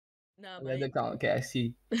Nah, Yeah, mate. TheAccount. Okay, I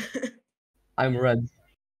see. I'm red.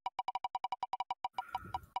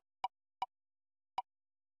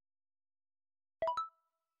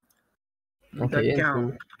 Okay, TheAccount.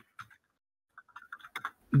 into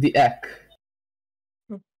the egg.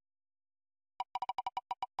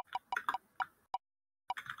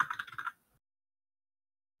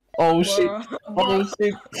 Oh shit! Bruh. Oh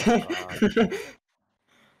shit!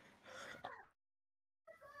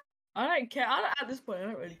 I don't care. At this point, I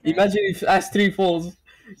don't really care. Imagine if S3 falls,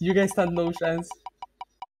 you guys stand no chance.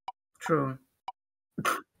 True.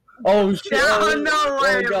 Oh shit! No, Oh, no oh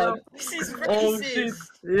way, god! This is racist. Oh shit!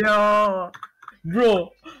 Yo. Bro,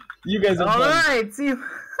 you guys are done. Alright, see.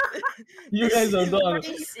 You guys are done.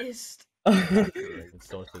 Racist. Alright, it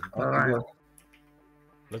started. Alright. Go.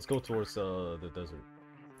 Let's go towards the desert.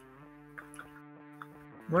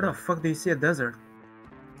 Where the fuck do you see a desert?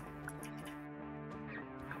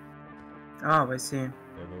 Oh, I see.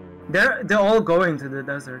 Hello. They're all going to the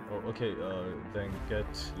desert. Oh, okay. Then get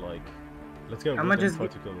like, let's get I'ma wood and just try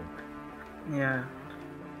to kill them. Yeah.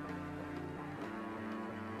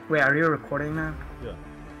 Wait, are you recording now? Yeah.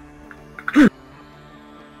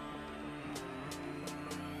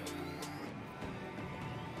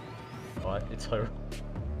 Alright, it's Hyrule.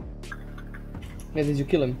 Yeah, did you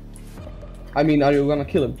kill him? I mean, are you gonna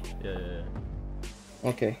kill him? Yeah.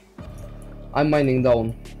 Okay. I'm mining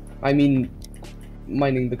down. I mean,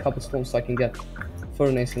 mining the cobblestone so I can get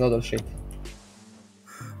furnace and other shit.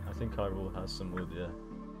 I think Hyrule has some wood, yeah.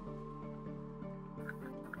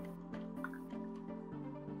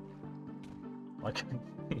 I can.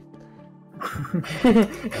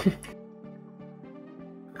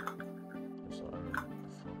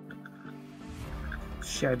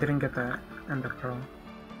 Shit, I didn't get that Ender Pearl.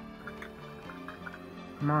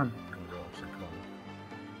 Come on.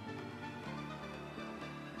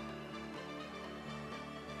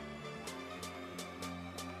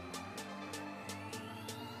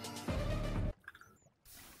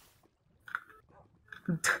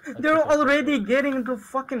 They're already getting into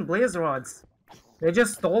fucking blaze rods. They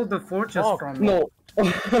just stole the fortress from me. No.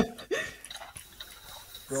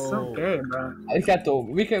 It's okay, bro. Kato,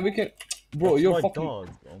 we can. Bro, That's you're my fucking. dog.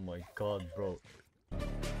 Oh my god, bro.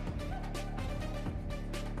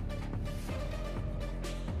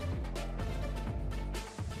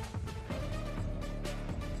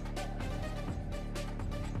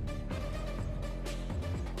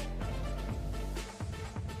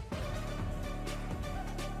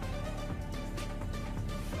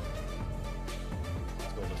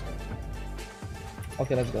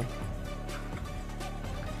 Okay, let's go.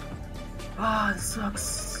 Ah, this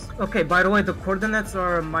sucks. Okay, by the way, the coordinates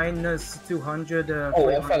are minus 200. Oh,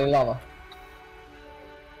 I fell in lava.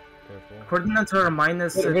 Careful. Coordinates are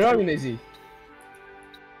minus. Where are you, Nazy?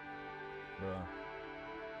 Bruh.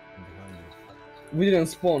 I'm behind you. We didn't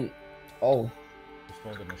spawn. Oh, You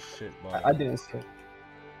spawned in a shit lava. I didn't see.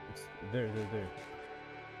 It's there.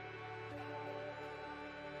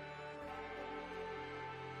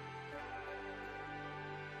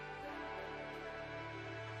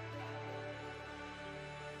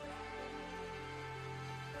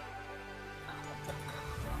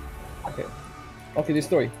 Okay, this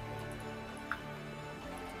story.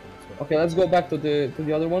 Okay, let's go back to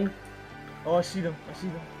the other one. Oh, I see them.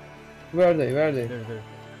 Where are they? There.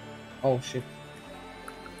 Oh shit.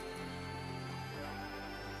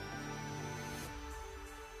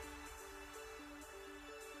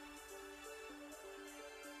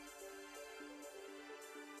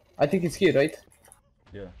 I think it's here, right?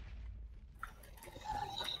 Yeah.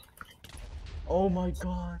 Oh my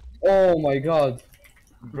god. Oh my god.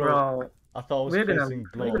 Bro. I thought I was We're gonna- placing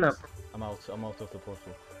we're gonna- blocks. I'm out of the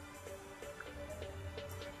portal.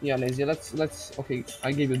 Yeah, Nazy, let's. Okay,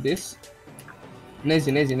 I gave you this. Nazy.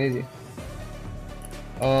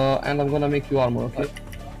 And I'm gonna make you armor, okay?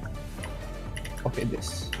 Okay,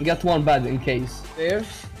 this. Get one bed in case. There.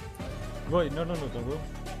 Wait, no, don't go.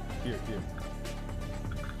 Here.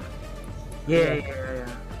 Yeah.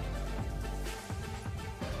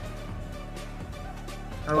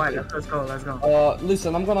 Alright, Okay. let's go.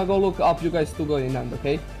 Listen, I'm gonna go look up. You guys to go in Nether,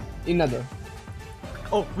 okay? In Nether.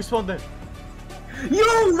 Oh, we spawned there.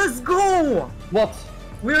 Yo, let's go! What?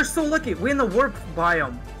 We are so lucky. We're in the warp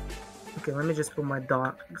biome. Okay, let me just put my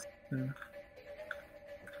dogs.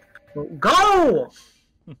 Go!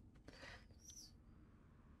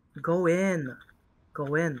 Go in.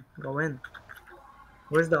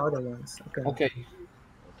 Where's the other ones? Okay.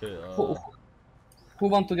 Okay. Who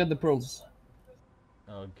want to get the pearls?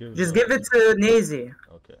 Just give it to Nazy.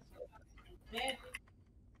 Okay.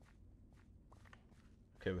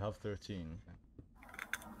 Okay, we have 13.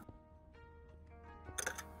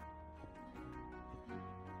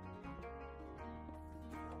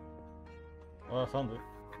 Oh, I found it.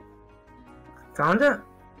 Found it?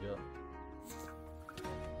 Yeah.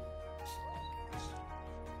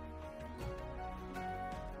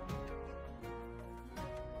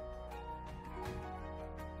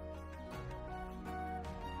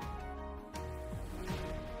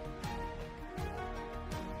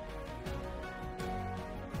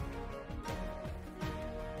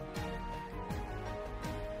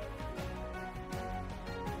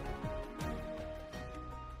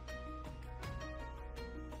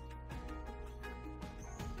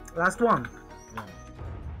 Last one. Yeah.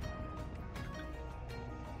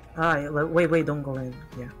 Alright, wait, don't go in.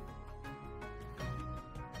 Yeah.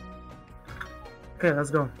 Okay,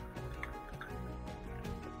 let's go.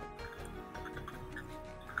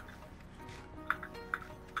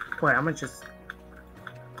 Wait, I'm gonna just...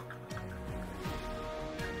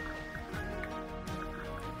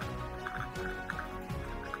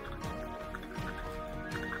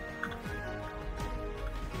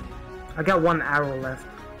 I got one arrow left.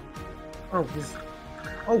 Oh, he's...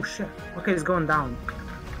 Oh shit. Okay, he's going down.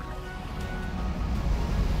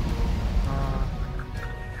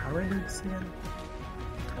 How are you seeing?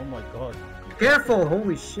 Oh my god. Careful!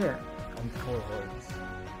 Holy shit. I'm 4 hearts.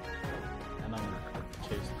 And I'm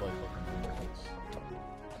chased by fucking bullets.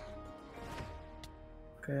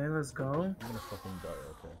 Okay, let's go. I'm gonna fucking die,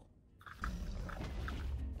 okay.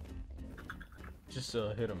 Just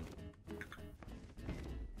hit him.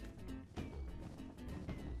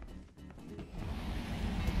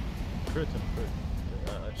 Crit him, crit.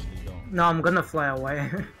 Okay, I actually don't. No, I'm gonna fly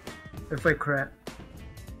away. If I crit.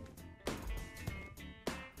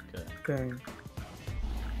 Okay. Okay. Okay,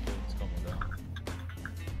 it's coming down.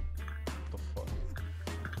 What the fuck?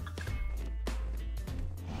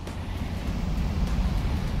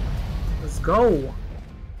 Let's go.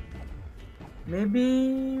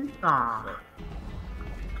 Maybe... Ah.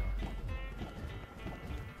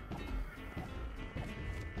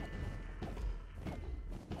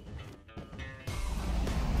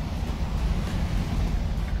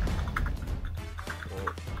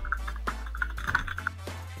 Whoa.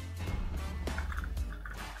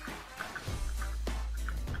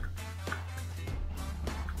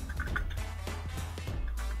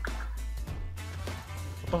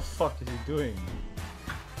 What the fuck is he doing?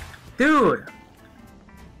 Dude!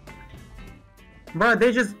 Bro,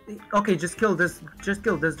 they just... Okay, just kill this... Just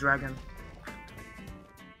kill this dragon.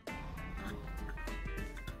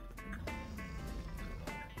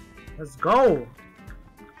 Let's go!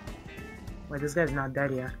 Wait, this guy's not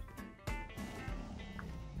dead yet.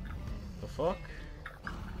 The fuck?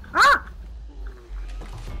 Ah!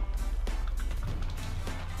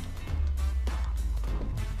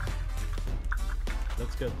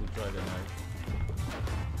 Let's get the dragon knife.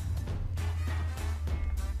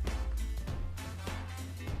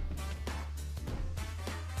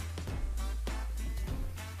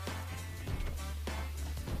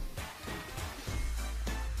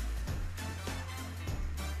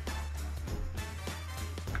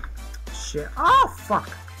 Shit. Oh, fuck!